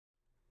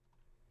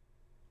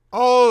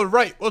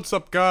Alright, what's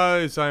up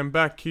guys? I'm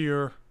back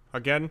here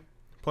again,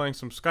 playing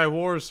some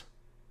SkyWars.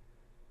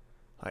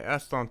 I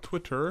asked on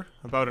Twitter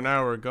about an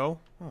hour ago.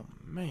 Oh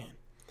man.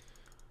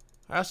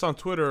 I asked on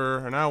Twitter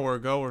an hour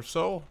ago or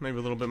so, maybe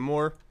a little bit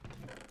more.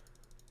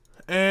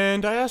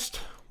 And I asked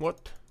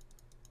what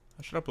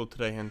I should upload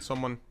today, and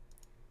someone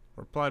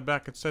replied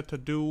back and said to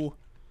do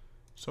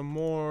some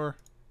more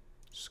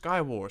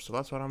SkyWars, so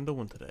that's what I'm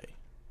doing today.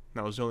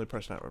 That was the only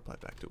person I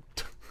replied back to.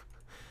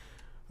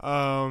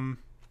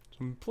 So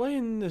I'm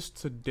playing this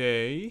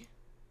today.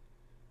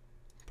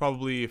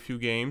 Probably a few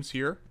games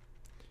here.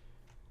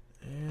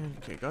 And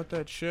okay, got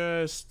that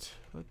chest.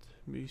 Let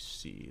me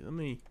see. Let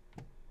me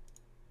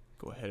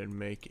go ahead and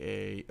make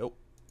a... Oh,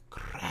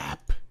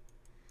 crap.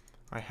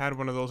 I had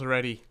one of those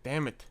already.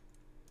 Damn it.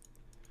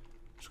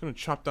 I'm just gonna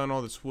chop down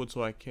all this wood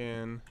so I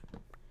can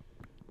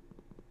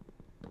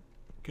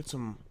get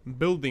some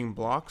building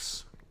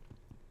blocks.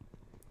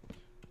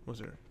 Was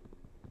there?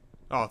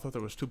 Oh, I thought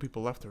there was 2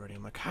 people left already.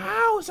 I'm like,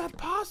 how is that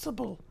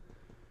possible?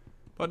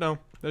 But no,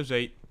 there's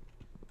 8.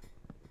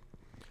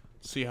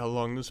 See how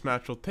long this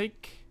match will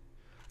take.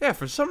 Yeah,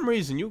 for some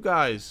reason, you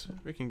guys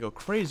freaking go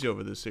crazy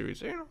over this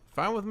series. You know,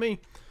 fine with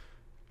me.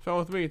 Fine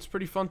with me. It's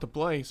pretty fun to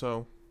play,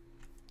 so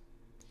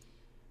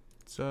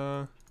it's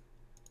nice.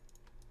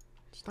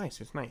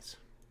 It's nice.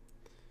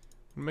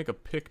 I'm gonna make a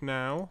pick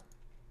now.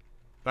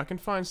 If I can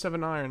find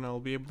 7 iron, I'll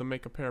be able to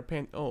make a pair of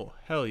pants. Oh,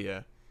 hell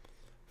yeah.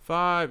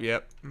 5,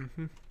 yep.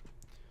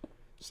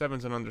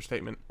 7's an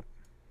understatement.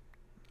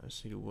 I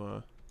see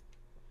to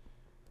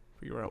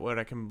figure out where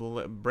I can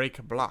break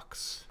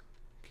blocks.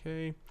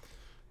 Okay,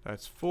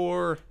 that's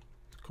 4.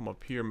 Come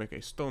up here, make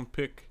a stone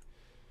pick,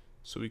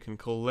 so we can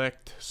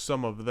collect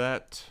some of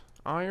that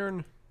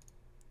iron.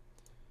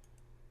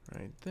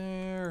 Right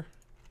there.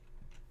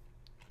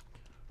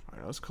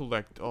 Alright, let's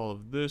collect all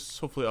of this.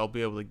 Hopefully I'll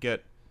be able to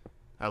get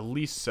at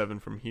least 7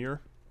 from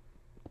here.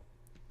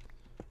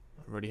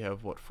 I already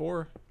have, what,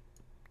 4?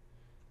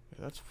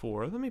 Yeah, that's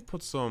 4. Let me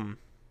put some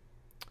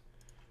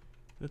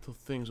little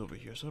things over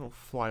here so I don't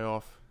fly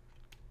off.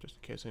 Just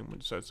in case anyone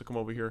decides to come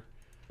over here.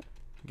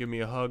 Give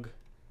me a hug.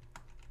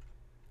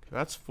 Okay,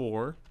 that's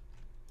 4.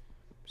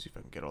 Let's see if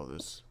I can get all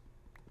this.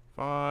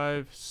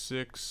 5,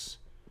 6,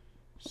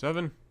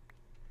 7.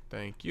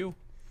 Thank you.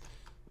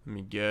 Let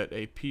me get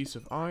a piece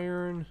of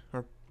iron.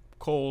 Or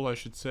coal, I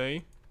should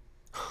say.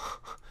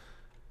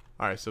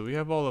 Alright, so we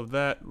have all of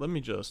that. Let me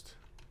just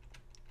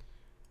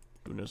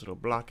do this little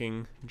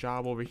blocking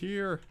job over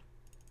here.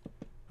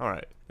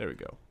 Alright, there we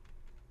go.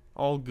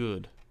 All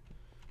good.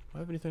 Do I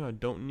have anything I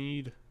don't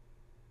need?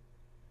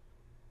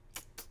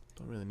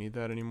 Don't really need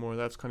that anymore.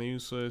 That's kind of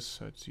useless.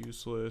 That's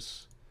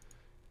useless.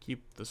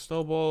 Keep the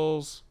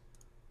snowballs.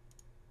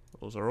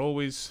 Those are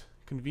always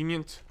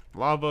convenient.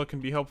 Lava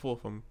can be helpful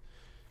if I'm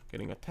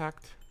getting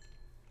attacked.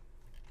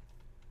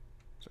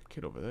 There's a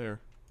kid over there.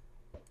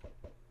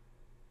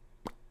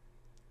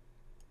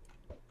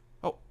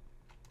 Oh.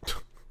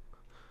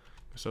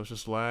 So it's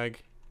just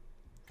lag.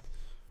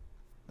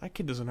 That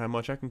kid doesn't have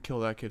much. I can kill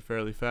that kid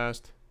fairly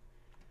fast.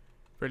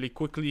 Fairly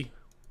quickly.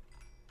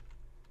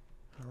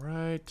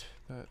 Alright.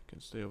 That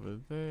can stay over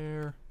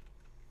there.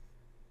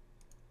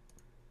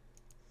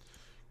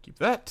 Keep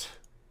that.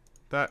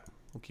 That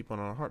we'll keep on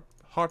our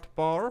heart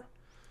bar.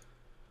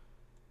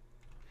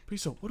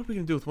 Piece of, what are we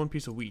gonna do with 1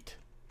 piece of wheat?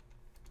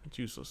 It's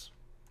useless.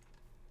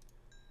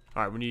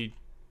 Alright, we need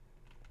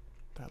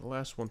that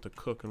last one to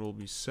cook and we'll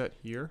be set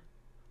here.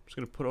 I'm just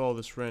gonna put all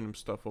this random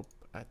stuff up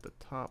at the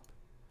top.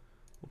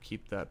 We'll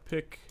keep that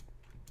pick.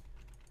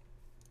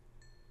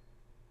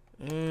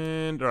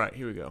 And alright,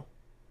 here we go.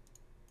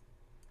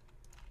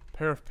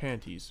 Pair of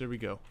panties. There we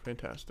go.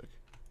 Fantastic.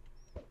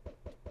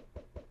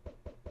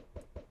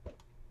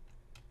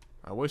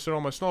 I wasted all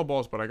my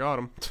snowballs, but I got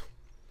them.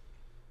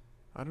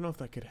 I don't know if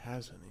that kid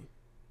has any.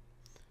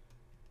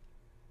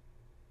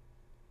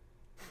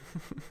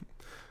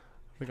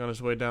 I think on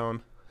his way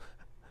down.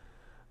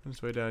 On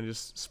his way down,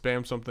 just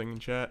spam something in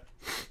chat.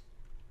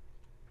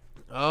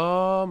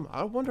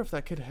 I wonder if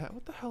that kid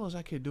what the hell is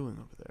that kid doing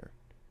over there?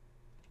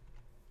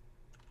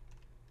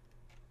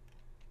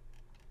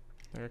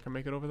 Think I can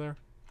make it over there?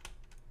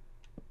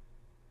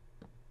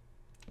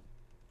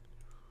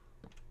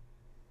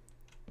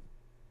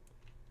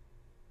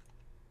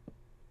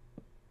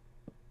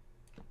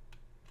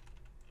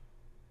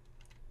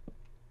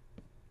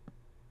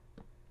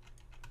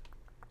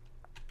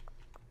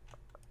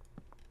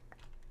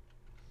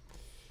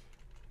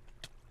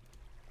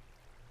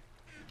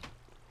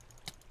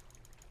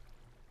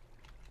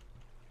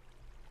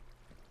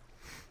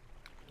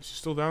 Is he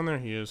still down there?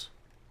 He is.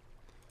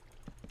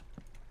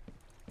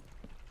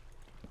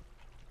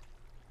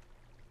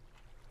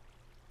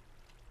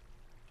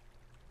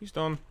 He's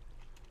done.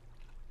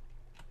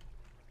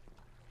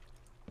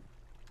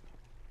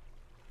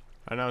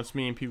 I know it's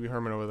me and Pee Wee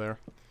Herman over there.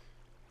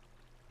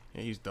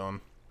 Yeah, he's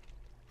done.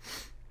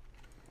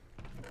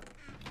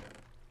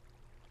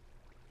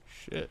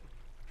 Shit.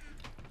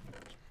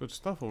 Good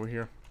stuff over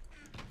here.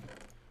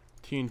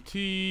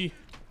 TNT.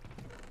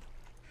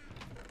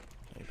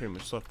 I pretty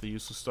much left the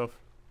useless stuff.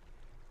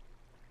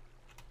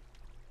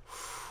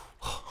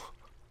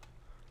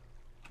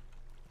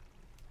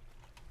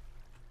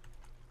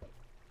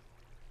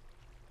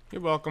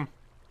 You're welcome.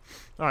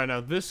 Alright,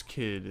 now this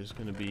kid is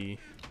gonna be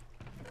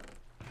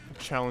a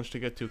challenge to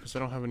get to because I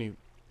don't have any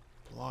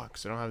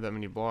blocks. I don't have that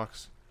many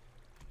blocks.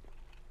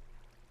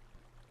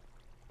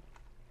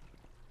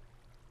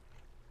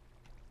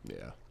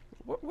 Yeah.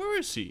 Where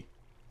is he?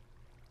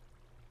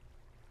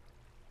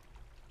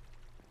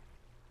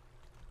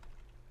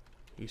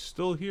 He's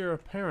still here,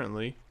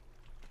 apparently.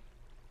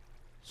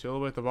 See all the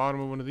way at the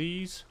bottom of one of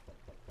these?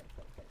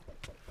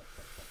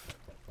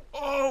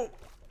 Oh!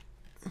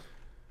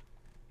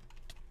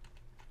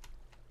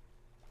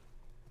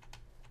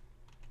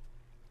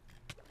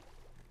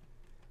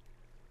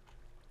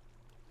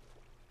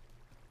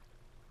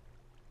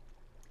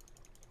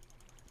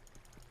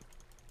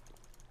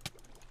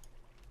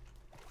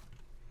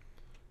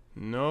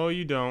 No,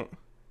 you don't.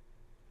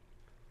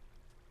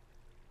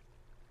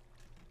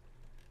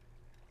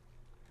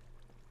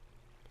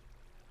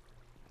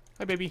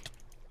 Hi, baby.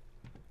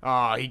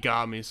 Ah, he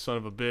got me, son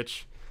of a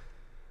bitch.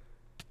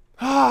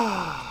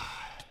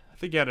 Ah, I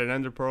think he had an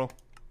ender pearl.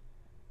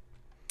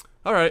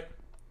 Alright.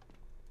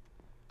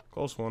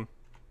 Close one.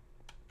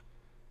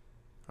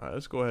 Alright,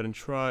 let's go ahead and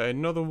try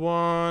another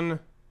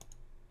one.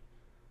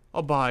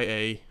 I'll buy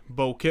a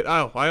bow kit.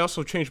 Oh, I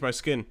also changed my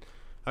skin.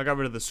 I got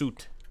rid of the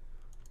suit.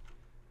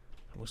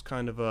 I was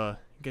kind of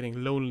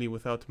getting lonely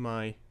without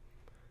my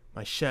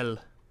shell.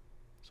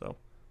 So,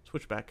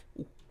 switch back.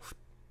 Ooh.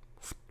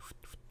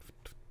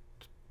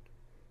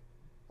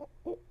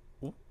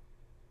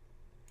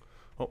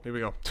 Oh, here we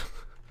go.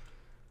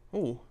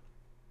 Oh.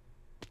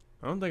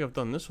 I don't think I've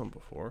done this one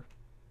before.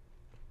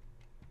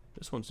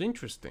 This one's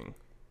interesting.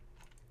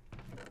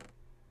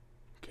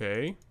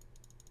 Okay.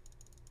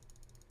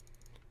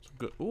 It's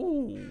good.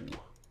 Ooh.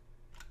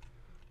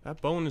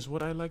 That bone is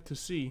what I like to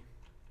see.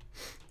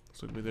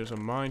 So there's a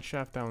mine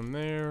shaft down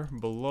there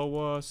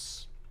below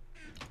us.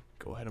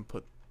 Go ahead and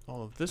put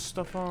all of this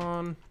stuff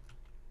on.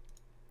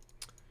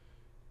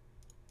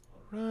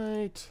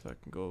 Alright,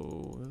 that can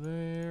go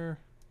there.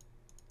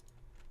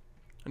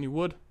 Any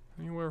wood?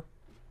 Anywhere?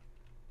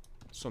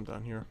 Some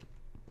down here.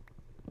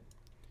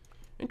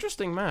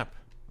 Interesting map.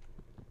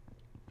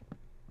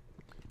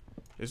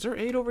 Is there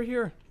 8 over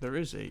here? There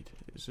is 8.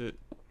 Is it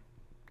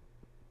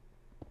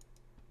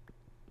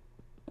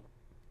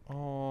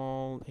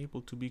all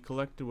able to be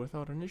collected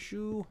without an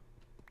issue?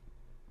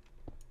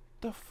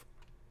 The f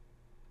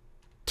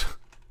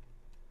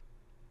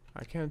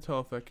I can't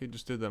tell if that kid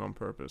just did that on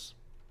purpose.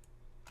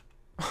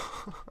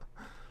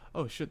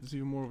 Oh shit, there's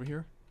even more over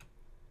here.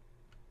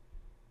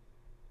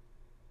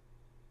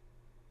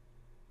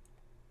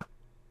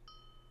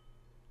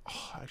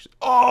 Oh, actually,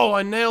 oh,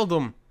 I nailed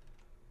him.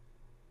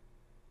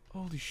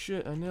 Holy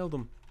shit, I nailed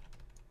him.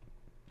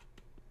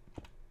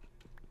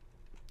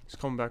 He's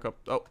coming back up.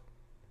 Oh.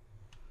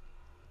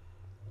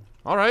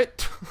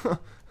 Alright.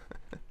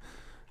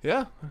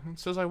 Yeah, it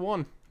says I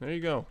won. There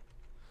you go.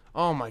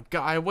 Oh my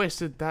god, I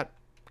wasted that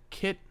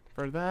kit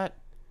for that.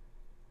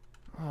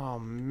 Oh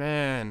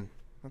man,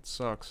 that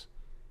sucks.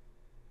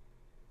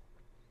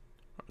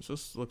 Alright, so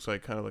this looks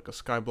like kind of like a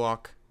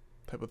skyblock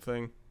type of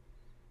thing.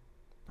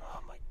 Oh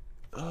my,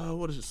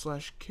 what is it,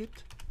 slash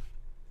kit?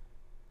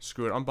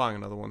 Screw it, I'm buying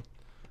another one.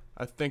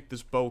 I think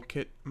this bow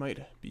kit might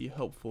be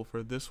helpful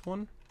for this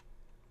one.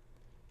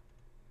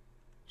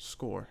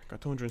 Score,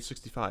 got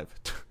 265.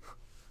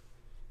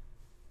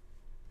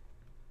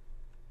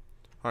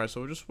 Alright, so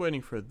we're just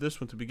waiting for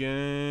this one to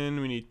begin.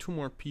 We need 2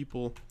 more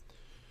people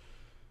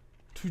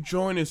to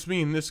join us,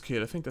 me and this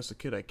kid. I think that's the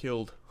kid I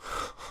killed.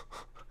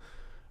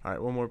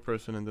 Alright, one more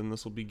person and then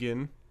this will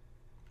begin.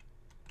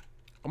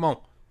 Come on.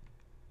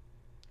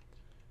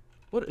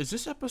 What, is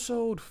this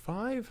episode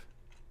 5?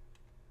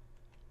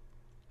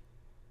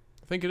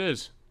 I think it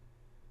is.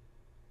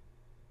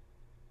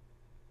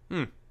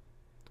 I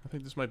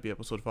think this might be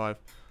episode 5.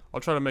 I'll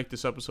try to make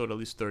this episode at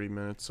least 30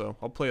 minutes, so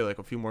I'll play like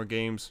a few more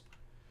games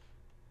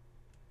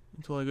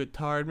until I get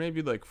tired.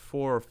 Maybe like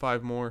 4 or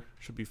 5 more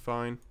should be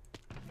fine.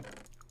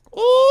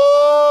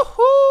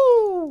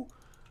 Ooh-hoo!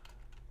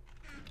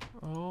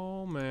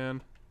 Oh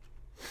man.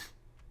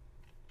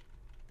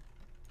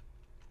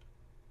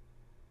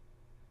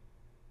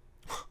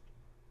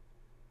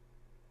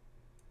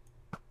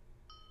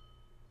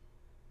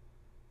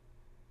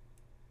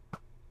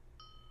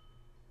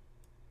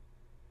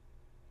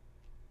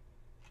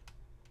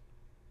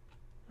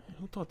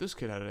 Who thought this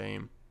kid had an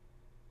aim?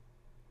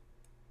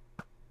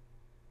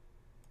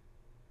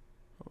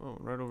 Oh,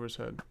 right over his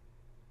head.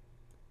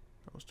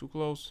 That was too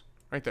close.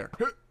 Right there.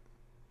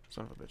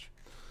 Son of a bitch.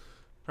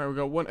 Alright, we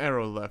got 1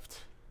 arrow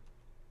left.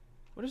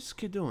 What is this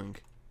kid doing?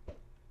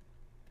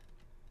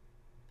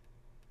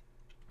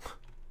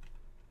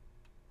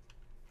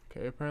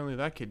 Okay, apparently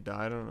that kid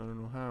died. I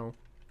don't know how.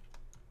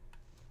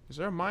 Is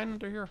there a mine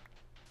under here?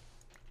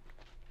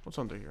 What's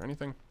under here?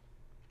 Anything?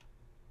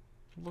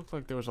 It looked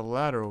like there was a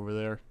ladder over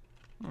there.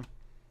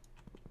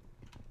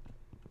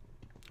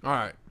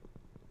 Alright.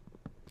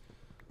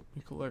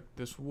 We collect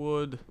this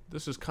wood.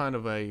 This is kind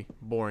of a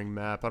boring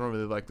map. I don't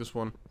really like this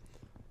one.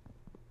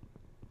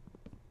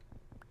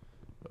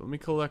 But let me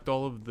collect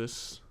all of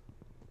this.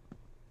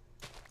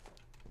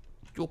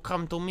 You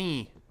come to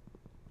me.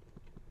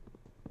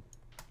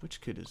 Which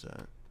kid is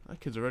that?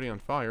 That kid's already on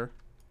fire.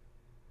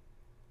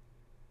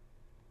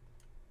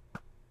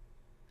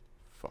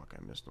 Fuck,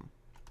 I missed him.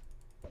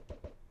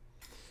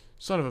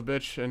 Son of a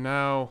bitch, and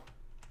now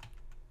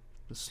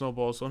the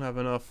snowballs don't have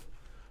enough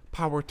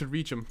power to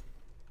reach him.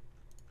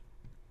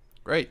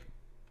 Great.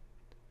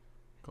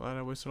 Glad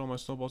I wasted all my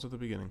snowballs at the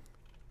beginning.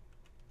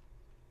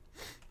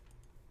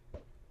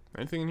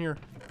 Anything in here?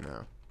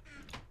 No.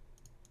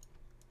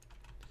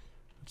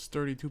 It's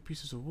 32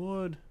 pieces of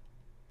wood.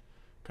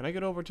 Can I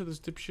get over to this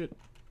dipshit?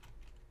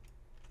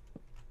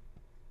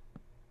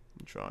 Let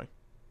me try.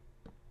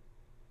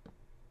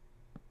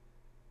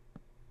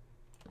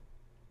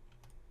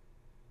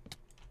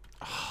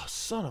 Oh,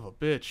 son of a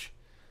bitch.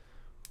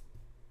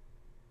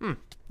 There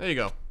you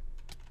go.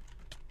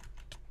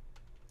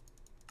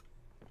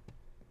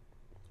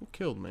 Who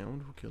killed me? I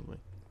wonder who killed me.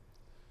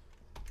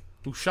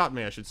 Who shot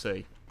me, I should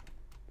say.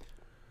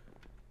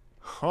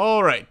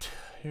 Alright.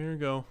 Here we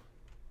go.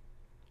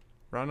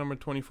 Round number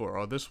 24.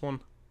 Oh, this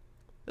one.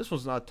 This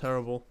one's not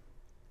terrible.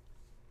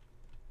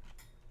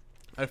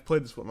 I've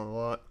played this one a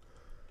lot.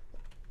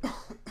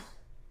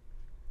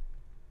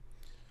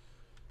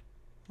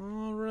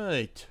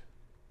 Alright.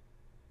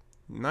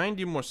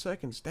 90 more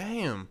seconds.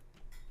 Damn.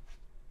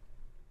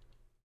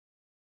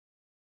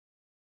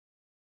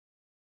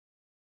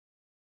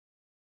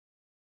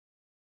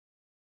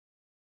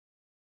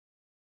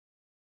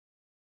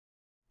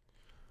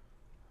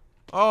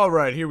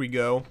 Alright, here we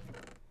go.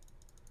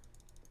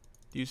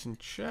 Decent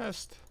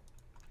chest.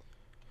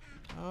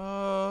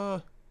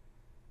 Isn't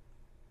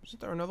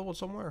there another one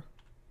somewhere?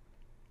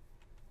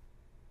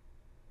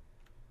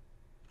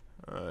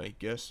 I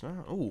guess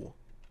not. Ooh.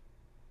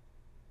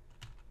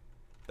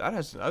 That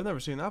has, I've never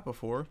seen that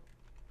before.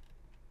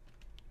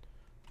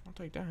 I'll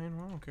take that hand,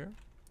 I don't care.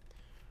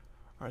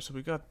 Alright, so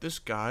we got this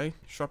guy.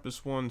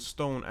 Sharpest one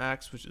stone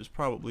axe, which is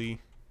probably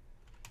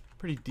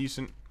pretty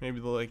decent. Maybe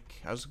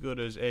like as good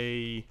as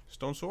a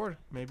stone sword.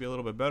 Maybe a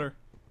little bit better.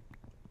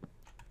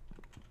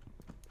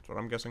 That's what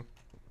I'm guessing.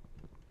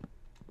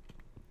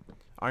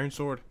 Iron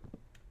sword.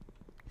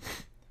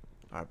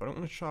 Alright, but I don't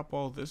want to chop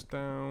all this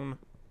down.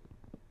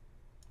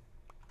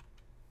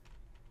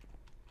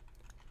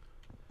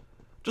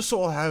 Just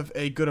so I'll have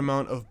a good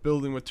amount of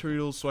building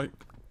materials so I...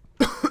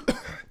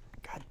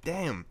 God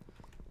damn.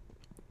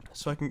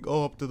 So I can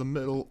go up to the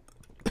middle.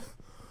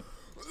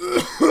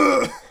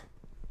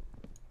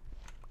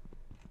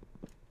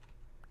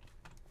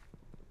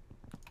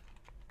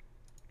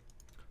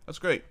 That's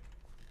great.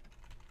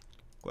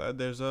 Glad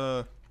there's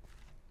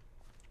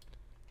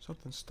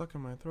something stuck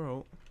in my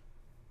throat.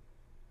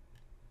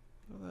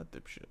 Look at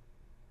that dipshit.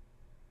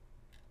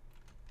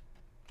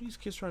 What are these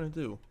kids trying to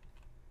do?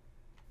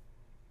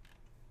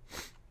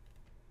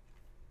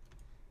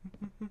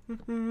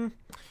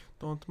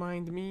 Don't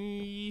mind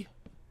me.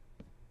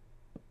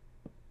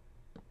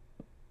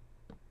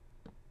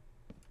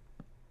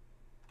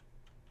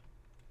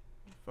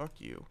 Fuck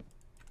you.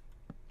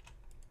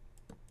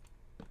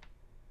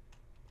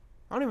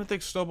 I don't even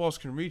think snowballs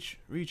can reach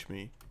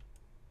me.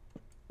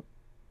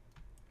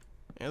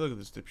 Hey, look at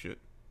this dipshit.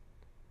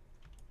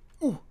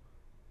 Ooh.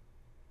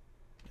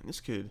 And this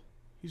kid,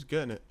 he's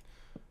getting it.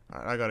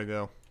 Alright, I gotta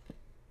go.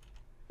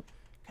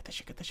 Get that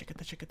shit, get that shit, get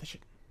that shit, get that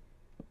shit.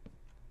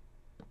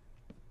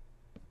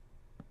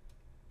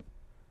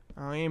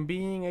 I am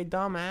being a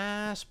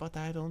dumbass, but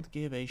I don't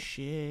give a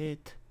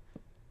shit.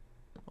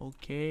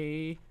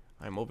 Okay,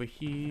 I'm over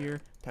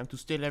here. Time to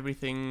steal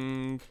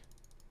everything.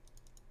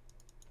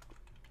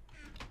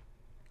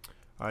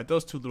 Alright,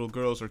 those two little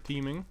girls are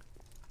teaming.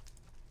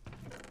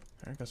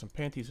 Alright, got some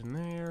panties in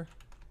there.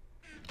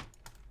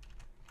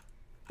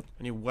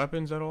 Any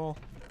weapons at all?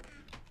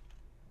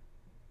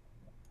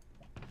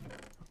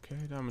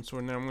 Okay, diamond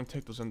sword. Now I'm gonna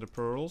take those ender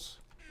pearls.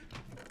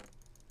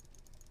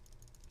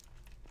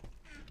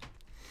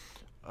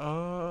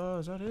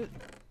 Is that it?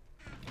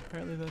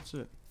 Apparently that's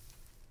it.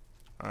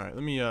 Alright,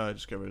 let me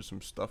just get rid of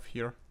some stuff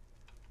here.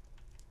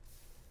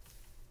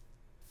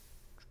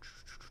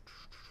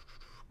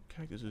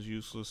 Cactus is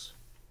useless.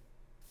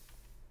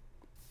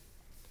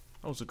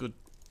 That was a good...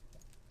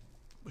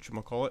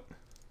 whatchamacallit?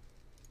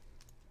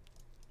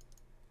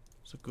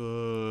 It's a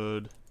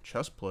good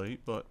chest plate,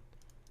 but...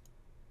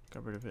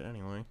 got rid of it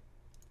anyway.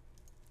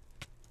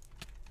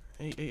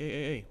 Hey, hey, hey,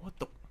 hey, hey, what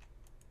the...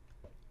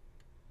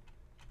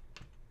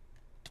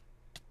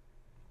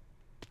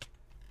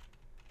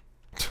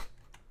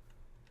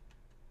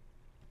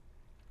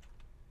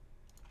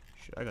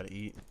 Shit, I gotta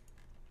eat.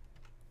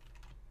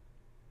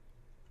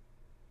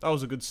 That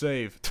was a good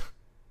save.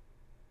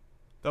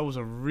 That was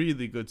a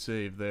really good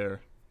save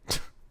there.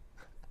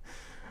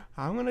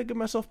 I'm gonna give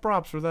myself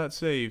props for that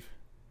save.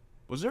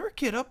 Was there a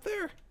kid up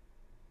there?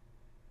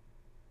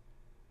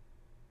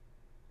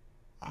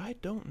 I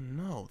don't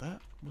know.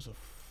 That was a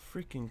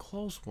freaking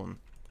close one.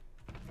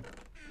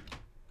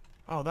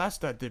 Oh, that's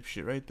that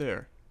dipshit right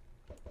there.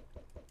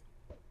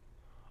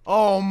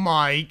 Oh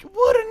my...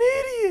 what an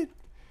idiot!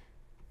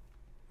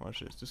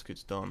 Watch this. This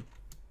kid's done.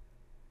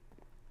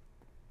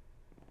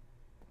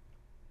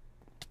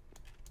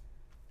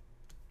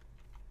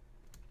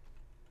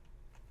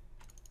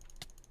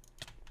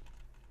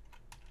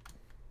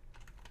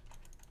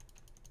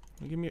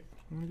 Give me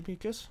a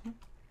kiss? Hmm?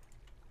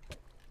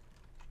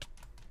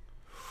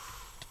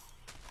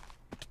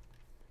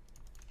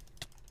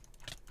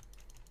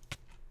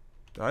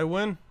 Did I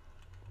win?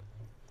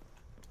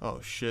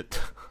 Oh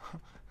shit.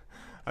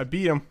 I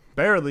beat him.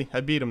 Barely.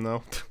 I beat him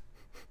though.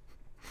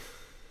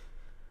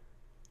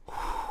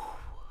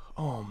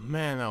 Oh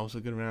man, that was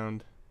a good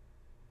round.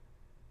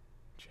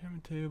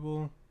 Enchantment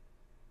table.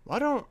 Why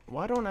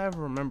don't I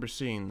ever remember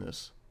seeing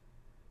this?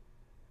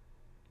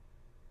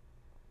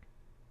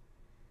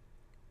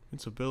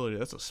 Invincibility,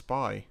 that's a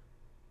spy.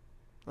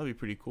 That'd be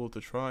pretty cool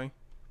to try.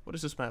 What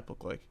does this map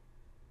look like?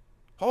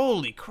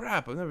 Holy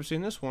crap, I've never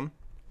seen this one.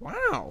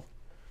 Wow.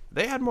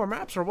 They had more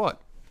maps or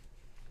what?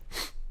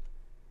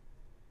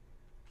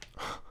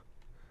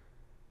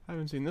 I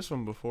haven't seen this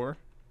one before.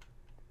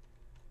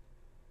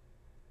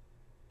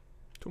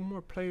 2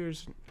 more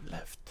players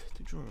left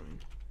to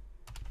join.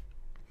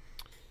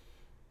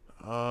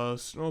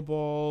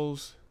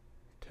 Snowballs.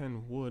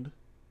 10 wood.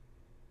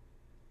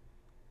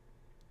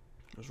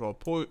 Those are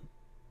all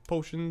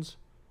potions.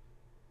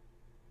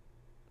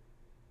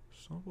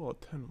 Snowball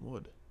 10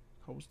 wood.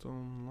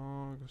 Cobblestone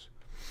logs.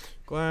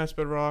 Glass,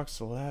 bedrocks,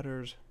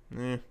 ladders.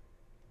 Eh.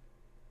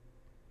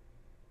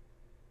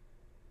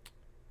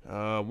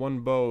 1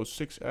 bow,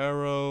 6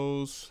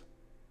 arrows.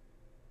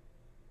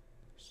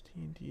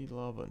 TNT,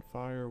 lava, and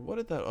fire. What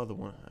did that other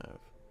one have?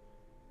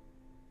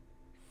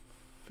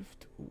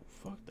 50. Ooh,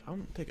 fuck that.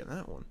 I'm taking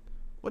that one.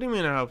 What do you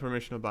mean I have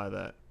permission to buy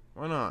that?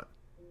 Why not?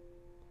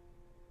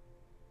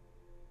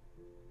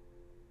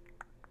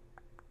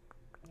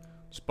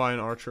 Spy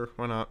and archer.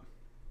 Why not?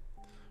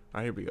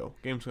 Alright, here we go.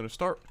 Game's gonna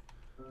start.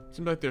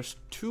 Seems like there's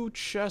 2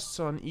 chests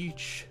on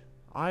each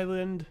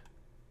island.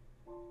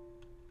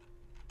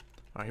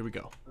 Alright, here we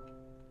go.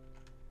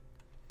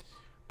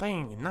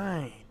 10,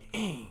 9,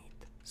 8,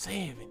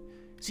 7,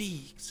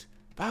 6,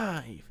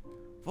 5,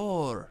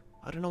 4.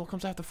 I don't know what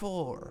comes after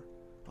 4.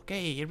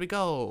 Okay, here we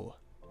go.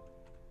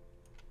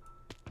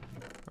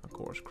 Of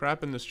course,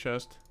 crap in this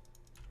chest.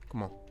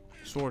 Come on.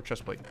 Sword,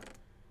 chest plate.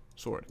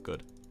 Sword,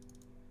 good.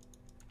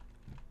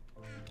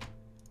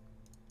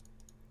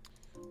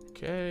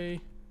 Okay.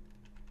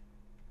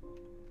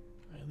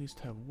 I at least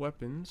have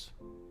weapons.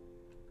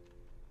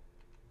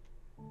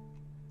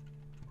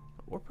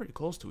 We're pretty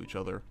close to each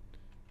other.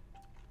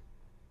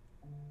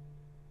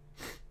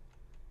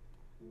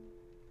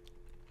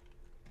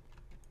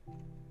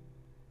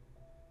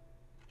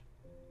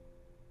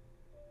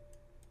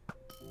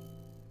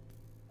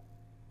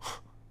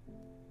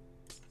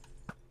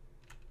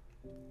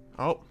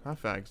 Oh, that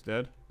fag's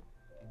dead.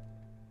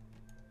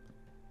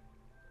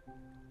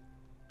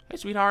 Hey,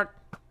 sweetheart.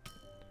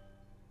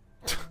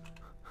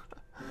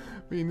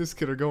 Me and this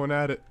kid are going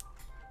at it.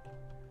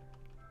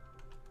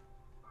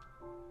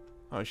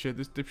 Oh shit,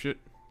 this dipshit.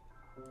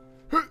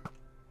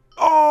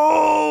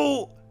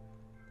 Oh!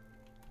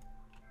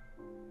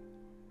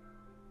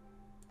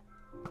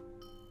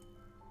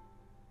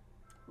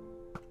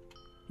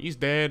 He's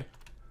dead.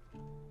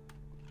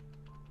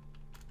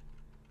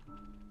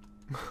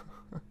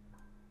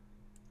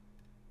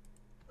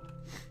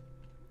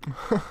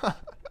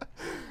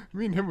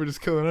 Me and him were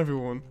just killing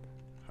everyone.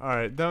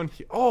 Alright, down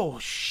here. Oh,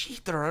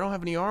 shit, I don't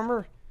have any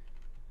armor.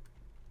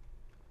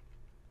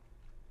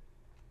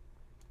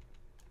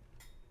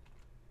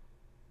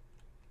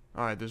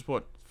 Alright, there's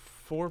what?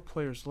 4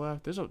 players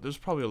left. There's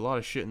probably a lot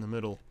of shit in the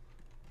middle.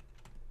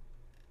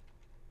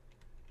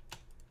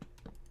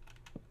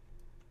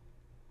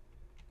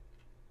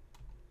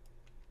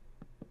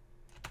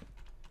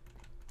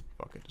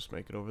 Fuck it, just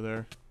make it over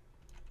there.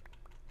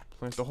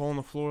 Plant the hole in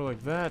the floor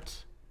like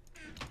that.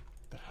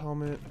 The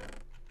helmet.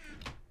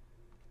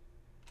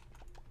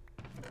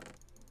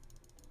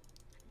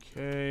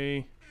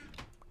 Okay.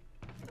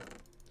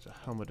 There's a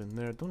helmet in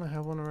there. Don't I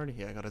have one already?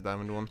 Yeah, I got a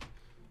diamond one.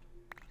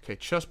 Okay,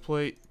 chest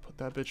plate. Put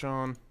that bitch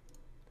on.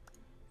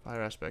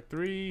 Fire aspect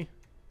 3.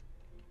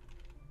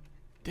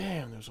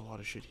 Damn, there's a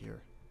lot of shit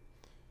here.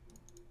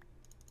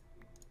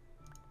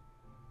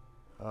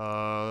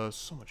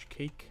 So much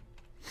cake.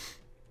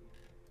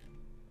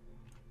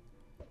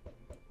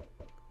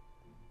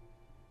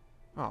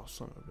 Oh,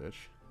 son of a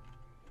bitch.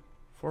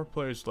 4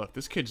 players left.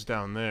 This kid's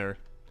down there.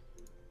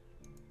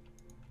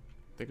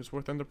 Think it's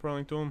worth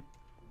underpearling to him?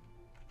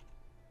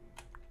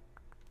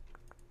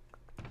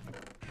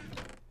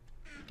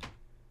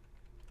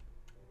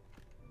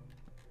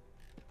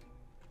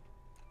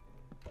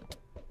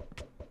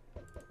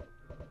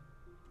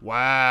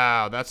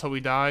 Wow, that's how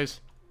he dies?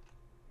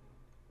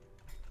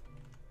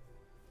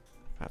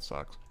 That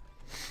sucks.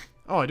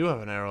 Oh, I do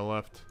have an arrow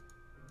left.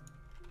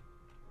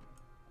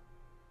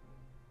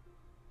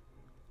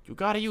 You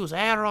gotta use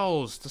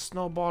arrows! The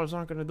snowballs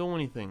aren't gonna do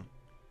anything.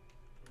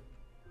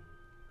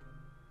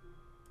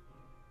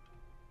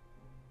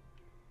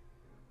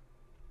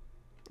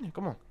 Yeah,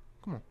 come on.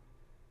 Come on.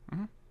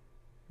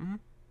 Mm-hmm.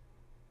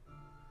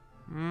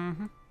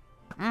 Mm-hmm.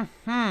 Mm-hmm.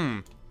 Mm-hmm.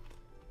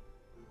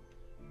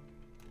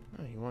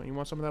 Hey, you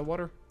want some of that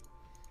water?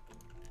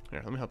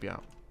 Here, let me help you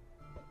out.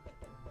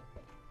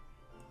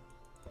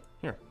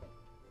 Here.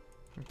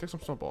 Take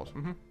some snowballs.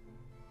 Mm-hmm.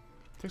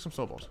 Take some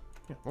snowballs.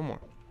 Yeah, one more.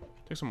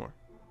 Take some more.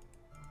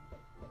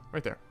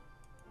 Right there.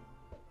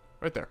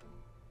 Right there.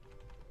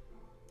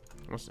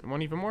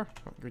 Want even more?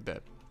 Oh, you're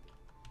dead.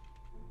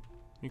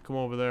 You come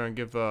over there and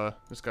give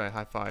this guy a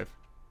high five.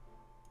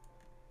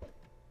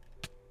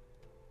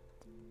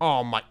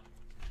 Oh my.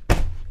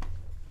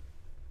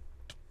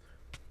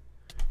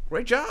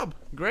 Great job.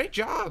 Great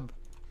job.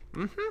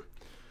 Mm-hmm.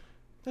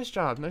 Nice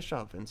job. Nice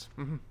job, Vince.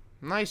 Mm-hmm.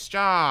 Nice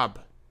job.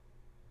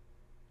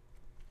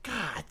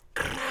 God,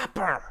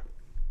 crapper.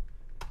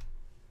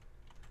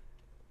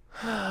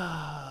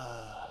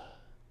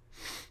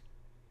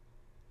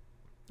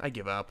 I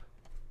give up.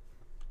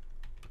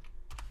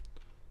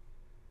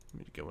 Let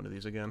me get one of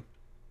these again.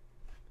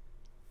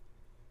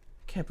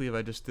 Can't believe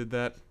I just did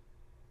that.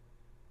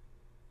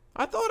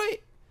 I thought I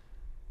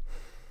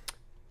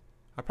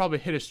probably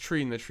hit his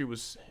tree and the tree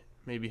was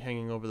maybe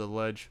hanging over the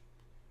ledge.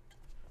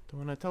 But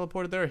when I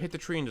teleported there, I hit the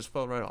tree and just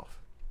fell right off.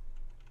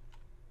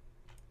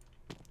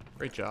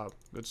 Great job.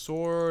 Good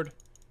sword.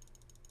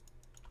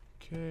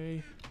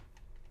 Okay.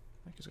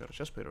 I think he's got a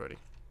chestplate already.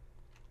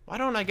 Why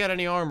don't I get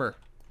any armor?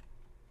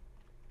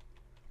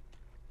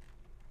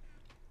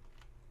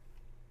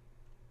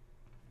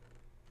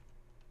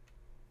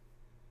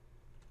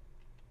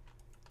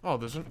 Oh,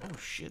 there's an... Oh,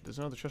 shit. There's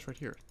another chest right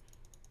here.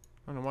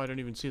 I don't know why I didn't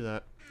even see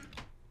that.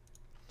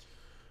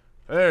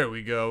 There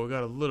we go. We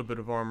got a little bit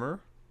of armor.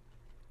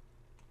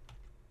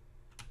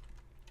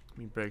 Let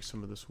me break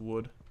some of this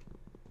wood.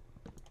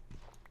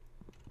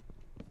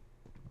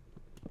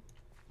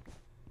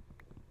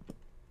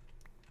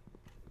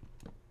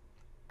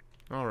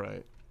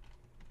 Alright.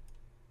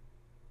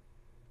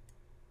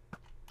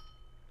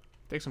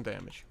 Take some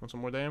damage. Want some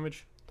more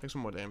damage? Take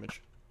some more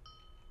damage.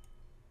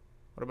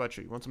 What about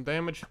you? You want some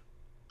damage?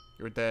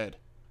 You're dead.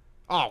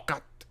 Oh,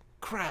 god.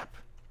 Crap.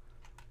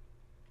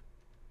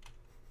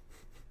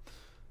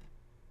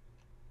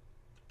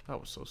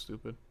 That was so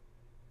stupid.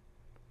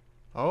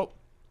 Oh.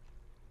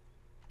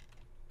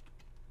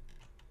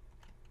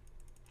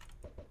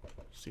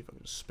 See if I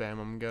can spam him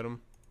and get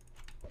him.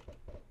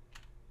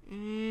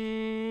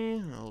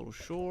 A little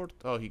short.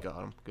 Oh, he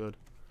got him. Good.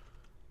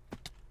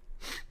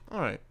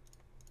 Alright.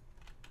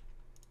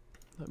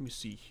 Let me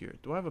see here.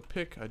 Do I have a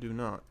pick? I do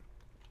not.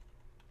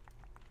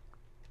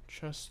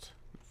 Chest.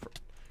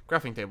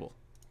 Crafting table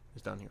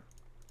is down here.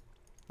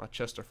 Not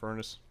chest or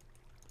furnace.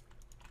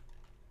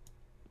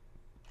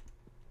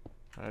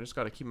 I just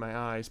gotta keep my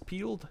eyes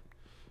peeled.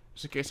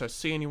 Just in case I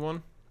see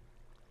anyone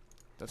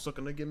that's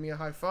looking to give me a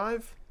high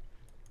five.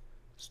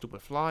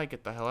 Stupid fly,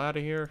 get the hell out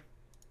of here.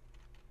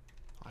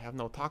 I have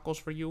no tacos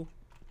for you.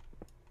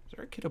 Is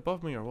there a kid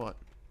above me or what?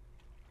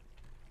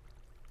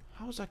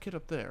 How is that kid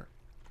up there?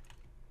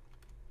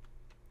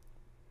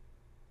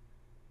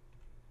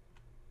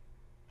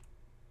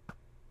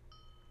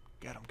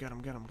 Get him, get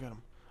him, get him, get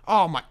him.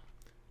 Oh my!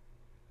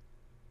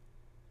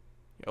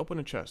 Yeah, open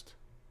a chest.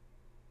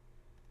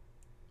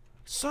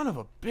 Son of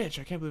a bitch,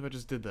 I can't believe I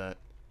just did that.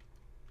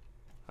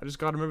 I just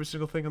got him every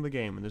single thing in the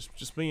game, and there's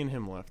just me and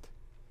him left.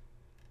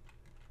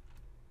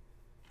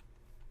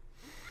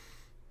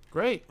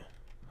 Great.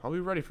 I'll be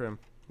ready for him.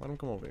 Let him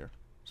come over here,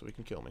 so he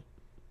can kill me.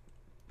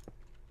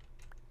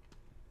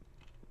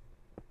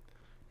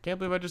 Can't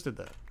believe I just did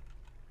that.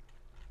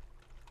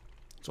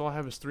 That's all I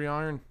have is 3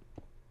 iron.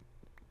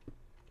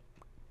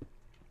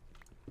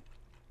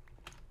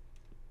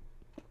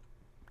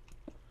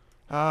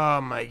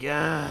 Oh my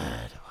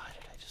god. Why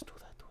did I just do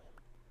that to him?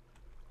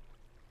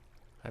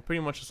 I pretty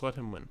much just let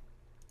him win.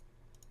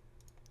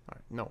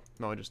 Alright, no.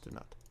 No, I just did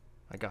not.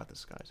 I got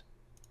this, guys.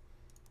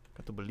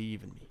 Got to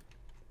believe in me.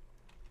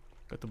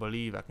 Got to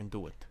believe I can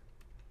do it.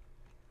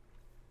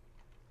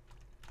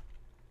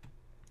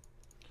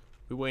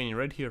 We're waiting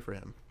right here for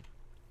him.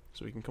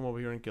 So he can come over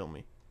here and kill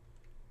me.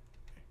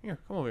 Here,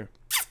 come over here.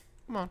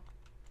 Come on.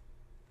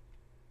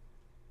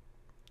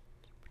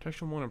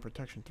 Protection 1 and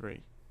Protection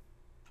 3.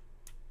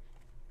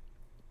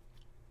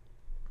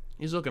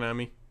 He's looking at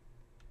me.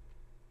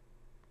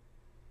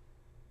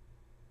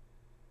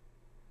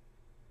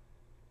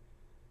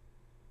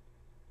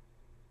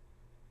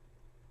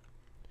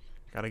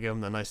 Gotta give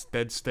him the nice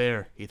dead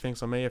stare. He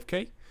thinks I'm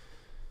AFK.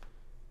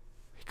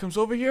 He comes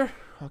over here,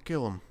 I'll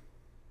kill him.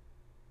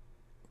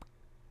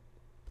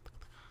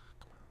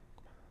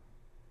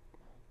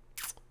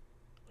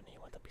 When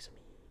you want a piece of me,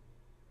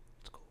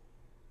 let's go.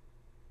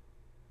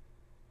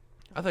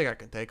 I think I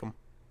can take him.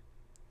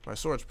 My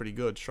sword's pretty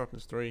good,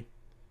 sharpness 3.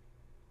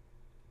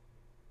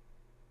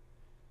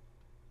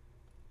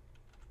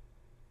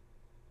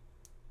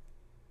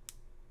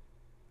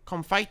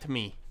 Come fight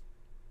me.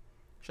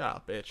 Shut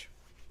up, bitch.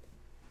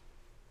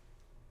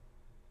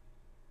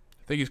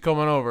 I think he's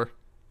coming over.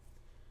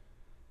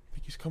 I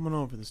think he's coming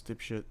over, this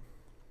dipshit.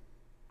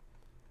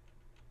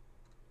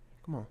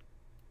 Come on.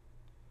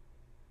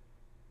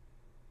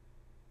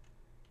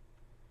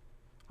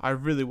 I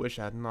really wish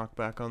I had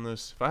knockback on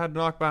this. If I had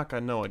knockback, I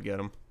know I'd get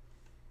him.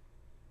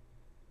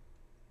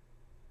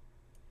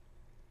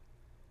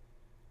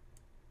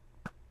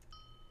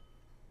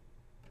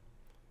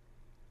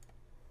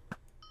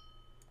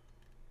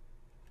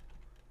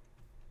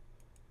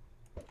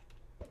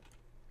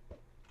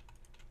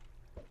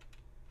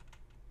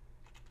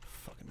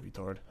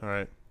 retard.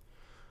 Alright.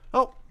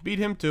 Oh, beat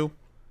him too.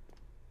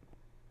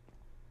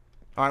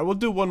 Alright, we'll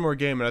do one more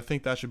game, and I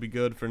think that should be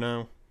good for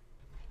now.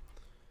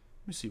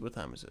 Let me see, what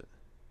time is it?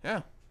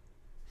 Yeah.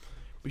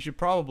 We should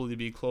probably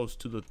be close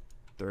to the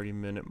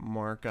 30-minute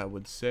mark, I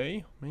would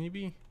say.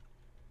 Maybe.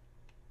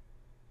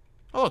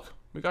 Oh, look.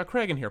 We got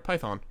Craig in here.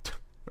 Python.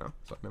 No,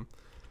 it's not him.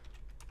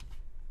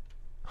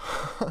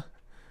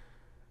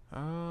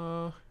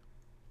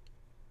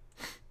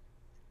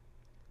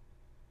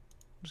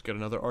 Just get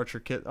another archer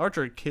kit.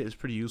 Archer kit is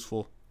pretty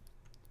useful.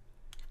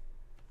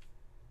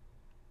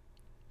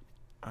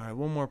 Alright,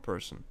 one more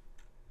person.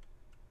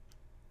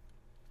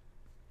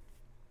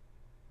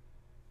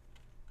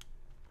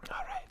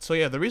 Alright, so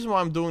yeah, the reason why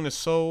I'm doing this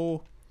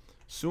so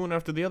soon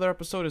after the other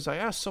episode is I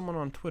asked someone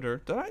on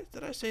Twitter.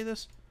 Did I say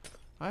this?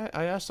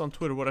 I asked on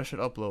Twitter what I should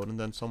upload, and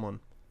then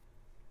someone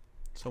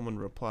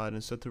replied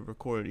and said to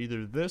record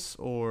either this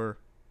or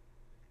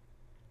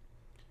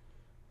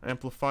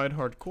Amplified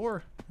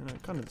Hardcore. And I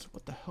kind of,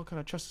 what the hell kind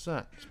of chest is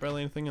that? There's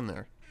barely anything in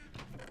there.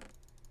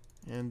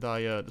 And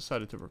I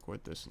decided to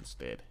record this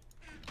instead.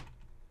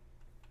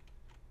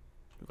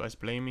 You guys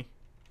blame me?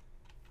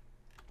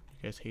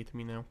 You guys hate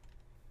me now?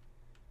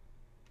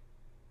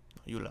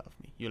 You love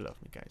me. You love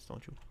me, guys,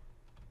 don't you?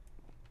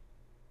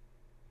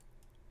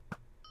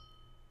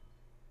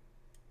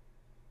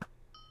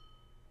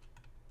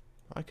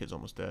 My kid's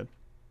almost dead.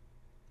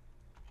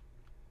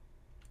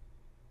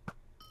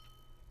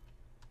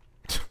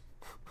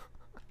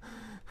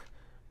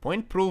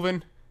 Point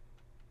proven.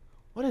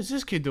 What is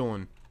this kid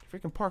doing?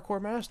 Freaking parkour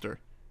master.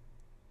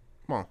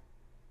 Come on.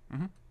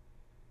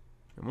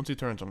 And once he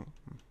turns, I'm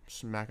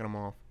smacking him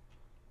off.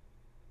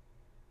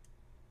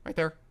 Right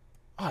there.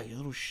 Ah, you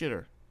little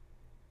shitter.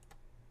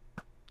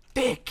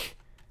 Dick!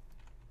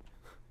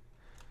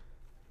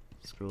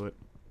 Screw it.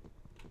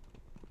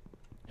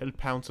 He'll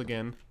pounce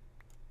again.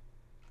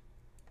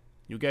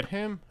 You get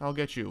him, I'll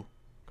get you.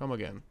 Come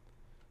again.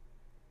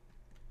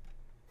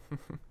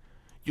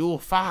 You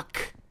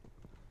fuck!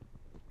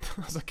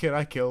 That's a kid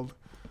I killed.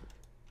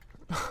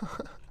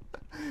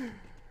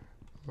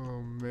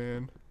 Oh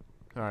man.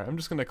 Alright, I'm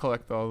just gonna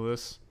collect all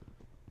this.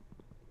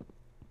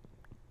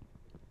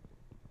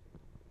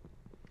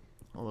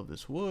 All of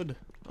this wood.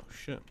 Oh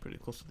shit, pretty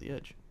close to the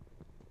edge.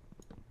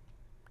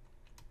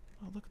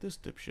 Oh, look at this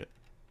dipshit.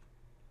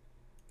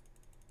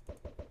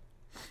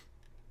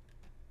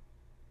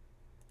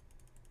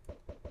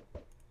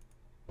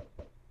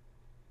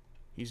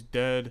 He's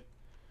dead.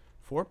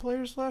 4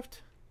 players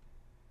left?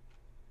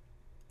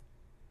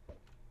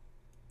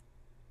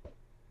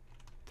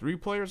 3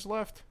 players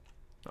left?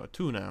 Oh,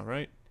 2 now,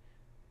 right?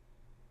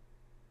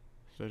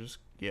 So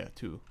yeah,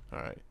 2.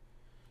 Alright.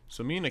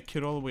 So me and a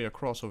kid all the way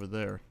across over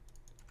there.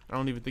 I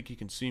don't even think he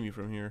can see me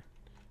from here.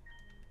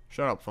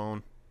 Shut up,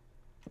 phone.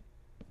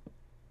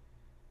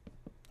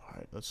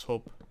 Alright, let's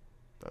hope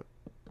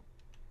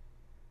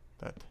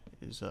that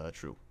is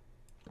true.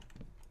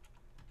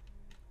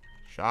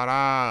 Shut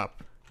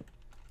up!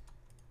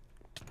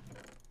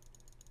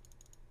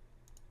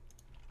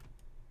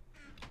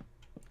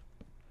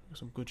 There's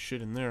some good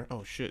shit in there.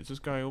 Oh shit, is this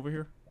guy over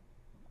here?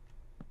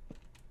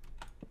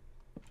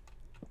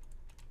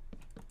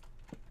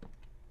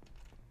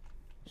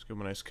 Let's give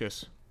him a nice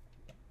kiss.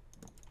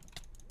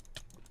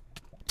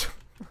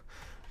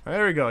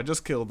 There we go, I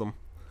just killed him.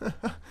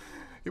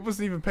 He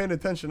wasn't even paying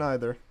attention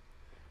either.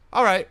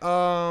 Alright,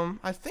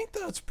 I think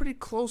that's pretty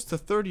close to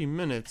 30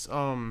 minutes.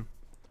 I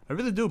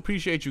really do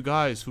appreciate you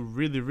guys who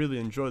really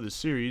enjoy this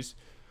series.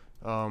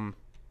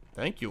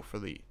 Thank you for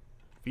the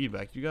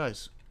feedback. You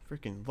guys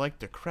freaking like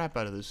the crap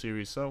out of this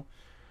series, so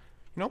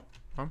you know,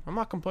 I'm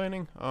not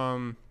complaining.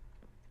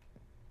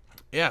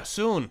 Yeah,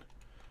 soon,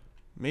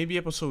 maybe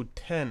episode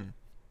 10,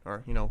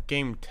 or you know,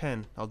 game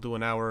 10. I'll do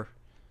an hour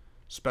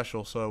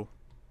special. So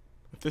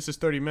if this is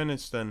 30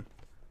 minutes, then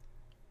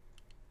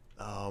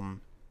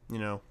you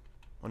know,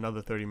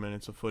 another 30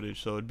 minutes of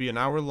footage. So it'd be an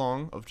hour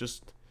long of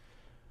just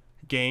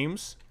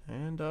games,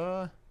 and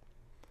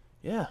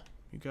yeah,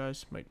 you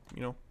guys might,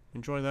 you know,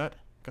 enjoy that.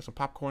 Got some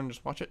popcorn,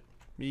 just watch it.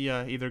 Me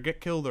either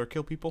get killed or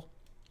kill people.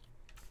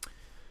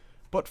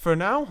 But for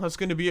now, that's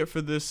going to be it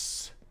for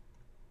this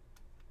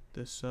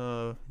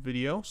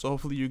video. So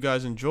hopefully you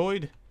guys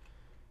enjoyed.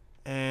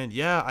 And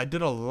yeah, I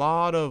did a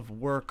lot of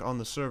work on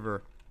the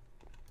server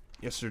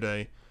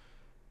yesterday.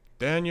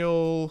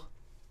 Daniel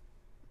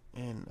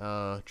and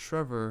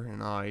Trevor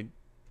and I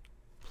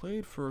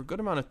played for a good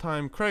amount of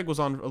time. Craig was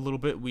on a little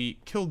bit. We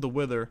killed the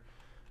Wither.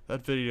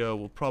 That video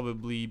will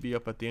probably be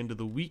up at the end of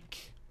the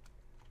week.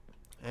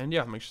 And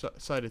yeah, I'm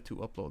excited to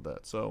upload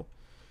that. So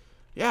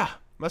yeah,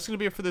 that's gonna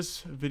be it for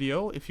this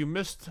video. If you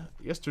missed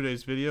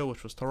yesterday's video,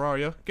 which was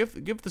Terraria,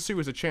 give the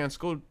series a chance.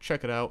 Go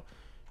check it out.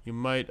 You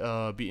might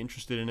be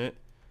interested in it.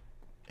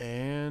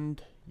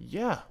 And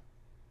yeah,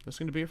 that's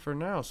gonna be it for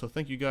now. So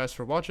thank you guys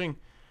for watching,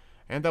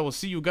 and I will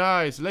see you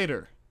guys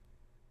later.